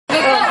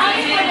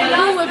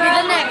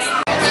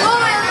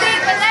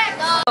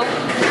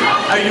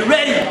Are you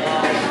ready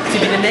to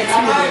be the next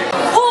leader?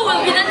 Who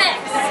will be the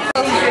next?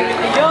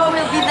 You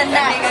will be the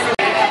next.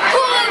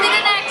 Who will be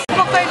the next? Who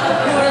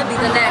will be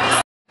the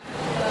next?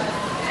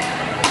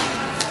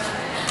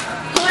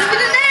 Who will be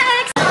the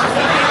next?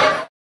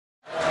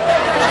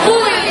 Who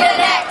will be the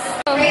next?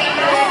 Who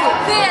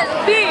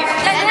will be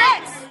the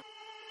next?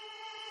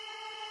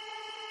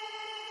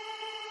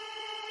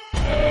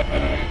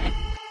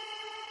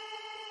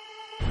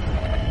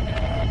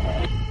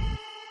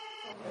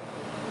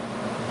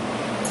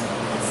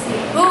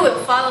 Who would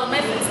follow my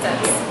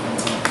footsteps?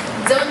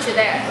 Don't you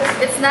dare.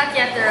 It's not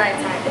yet the right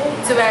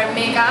time to wear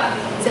makeup,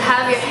 to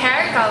have your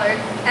hair colored,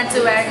 and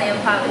to wear nail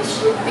polish.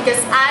 Because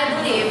I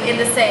believe in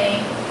the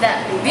saying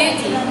that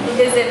beauty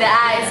is in the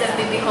eyes of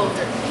the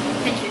beholder.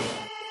 Thank you.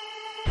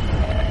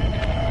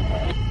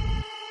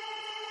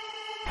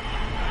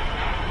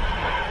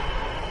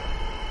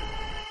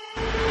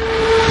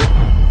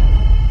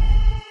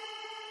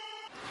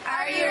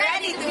 Are you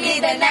ready to be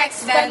the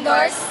next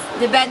vendors?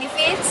 The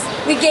benefits?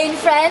 We gain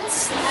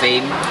friends,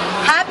 Fame.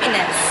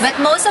 happiness, but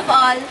most of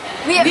all,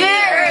 we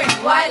earn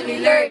while we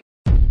learn.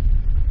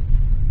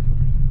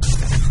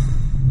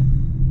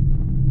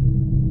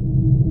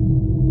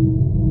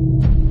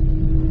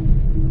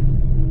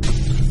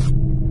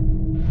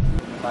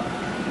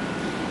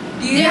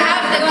 Do you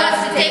have the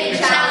guts to take the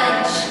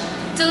challenge?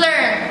 To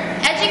learn.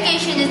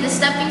 Education is the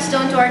stepping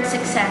stone towards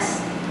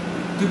success.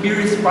 To be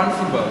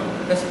responsible.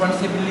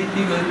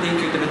 Responsibility will take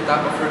you to the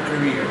top of your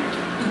career.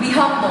 To be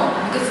humble,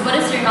 because what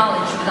is your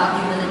knowledge without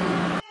humility?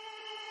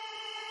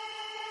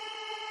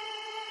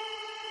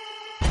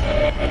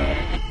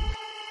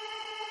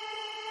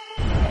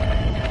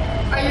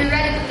 Are you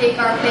ready to take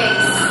our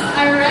place?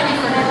 Are you ready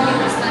for the new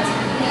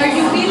responsibility? Are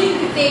you willing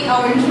to take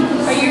our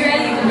shoes? Are you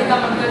ready to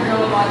become a good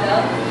role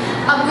model?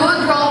 A good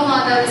role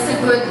model is a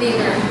good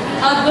leader.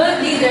 A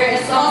good leader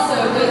is also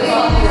a good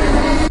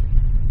follower.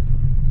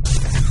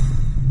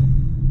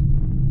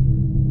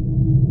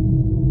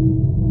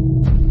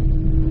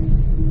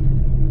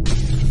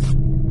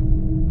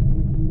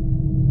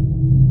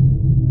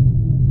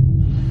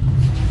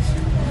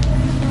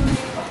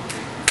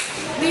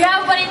 We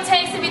have what it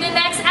takes to be the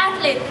next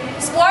athlete.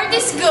 Sport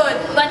is good,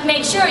 but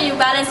make sure you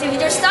balance it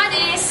with your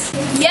studies.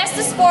 Yes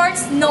to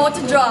sports, no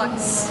to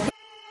drugs.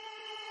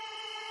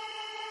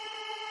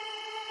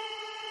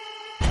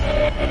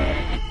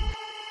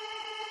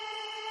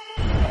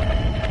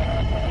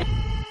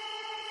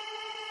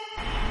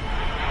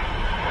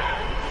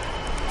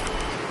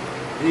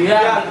 Do you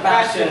have the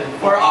passion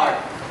for art?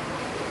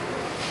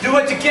 Do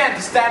what you can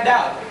to stand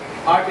out.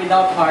 Art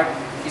without heart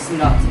is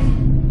nothing.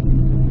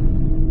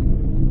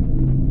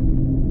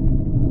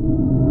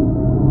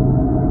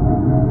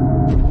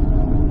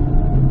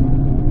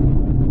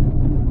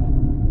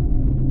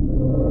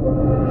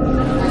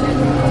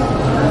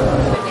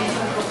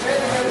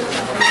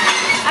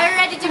 Are you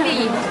ready to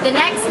be the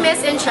next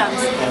Miss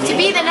Intrams? To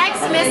be the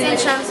next Miss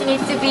Intrams, you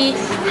need to be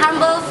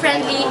humble,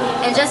 friendly,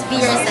 and just be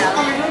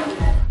yourself.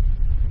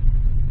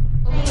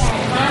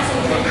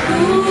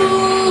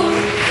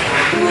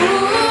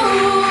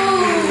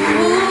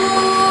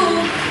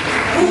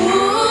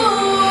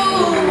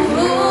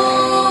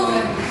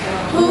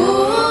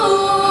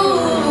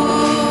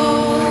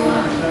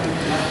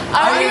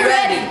 Are you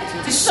ready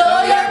to show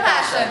your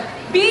passion?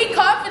 Be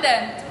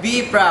confident.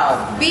 Be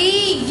proud.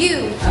 Be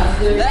you.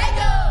 Let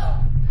go!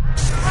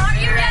 Are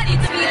you ready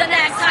to be the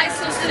next high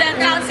school student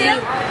council?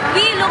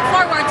 We look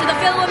forward to the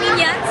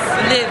Philomenians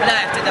Live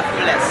life to the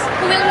fullest.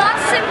 who will not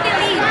simply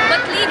lead,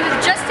 but lead with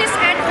justice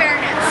and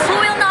fairness. Who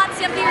will not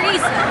simply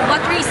reason,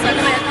 but reason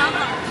with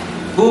honor.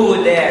 Who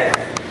would dare?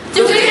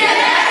 To be the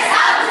next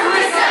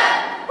altruism!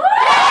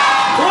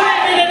 Who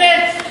will be the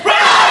next?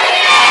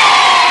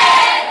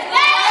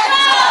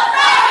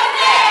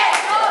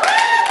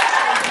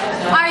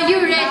 Are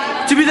you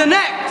ready? To be the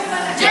next.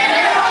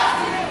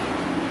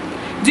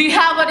 Do you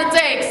have what it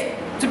takes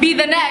to be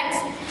the next?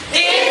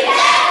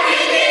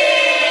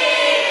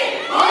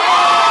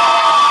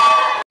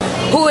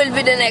 Who will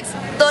be the next?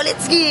 So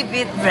let's give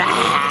it,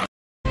 brah!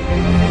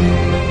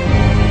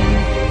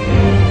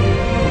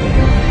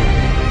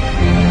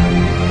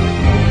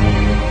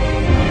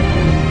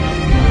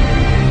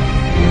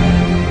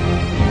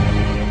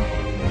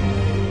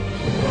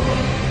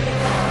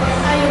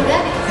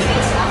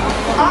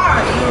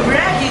 Are you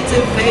ready to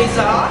face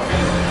off?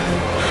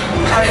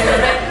 Are you ready to face off? Are you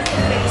ready to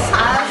face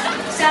us?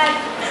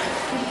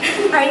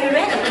 Are you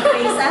ready to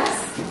face us?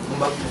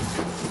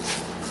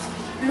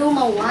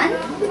 Luma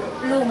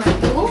 1, Luma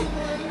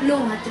 2,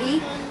 Luma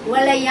 3,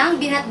 walayang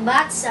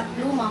binatbat sa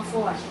Luma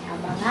 4.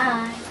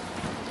 Abangan!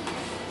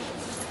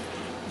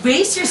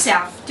 Brace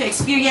yourself to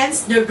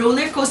experience the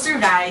roller coaster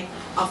ride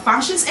of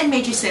functions and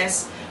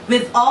matrices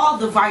with all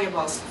the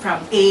variables from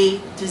A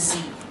to Z.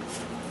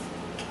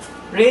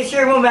 Raise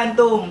your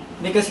momentum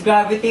because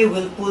gravity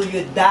will pull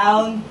you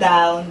down,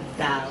 down,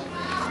 down.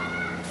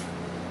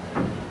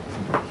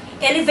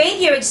 Elevate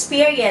your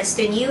experience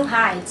to new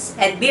heights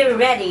and be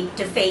ready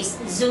to face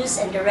Zeus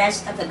and the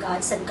rest of the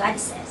gods and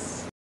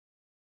goddesses.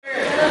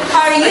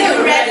 Are you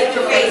ready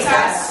to face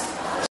us?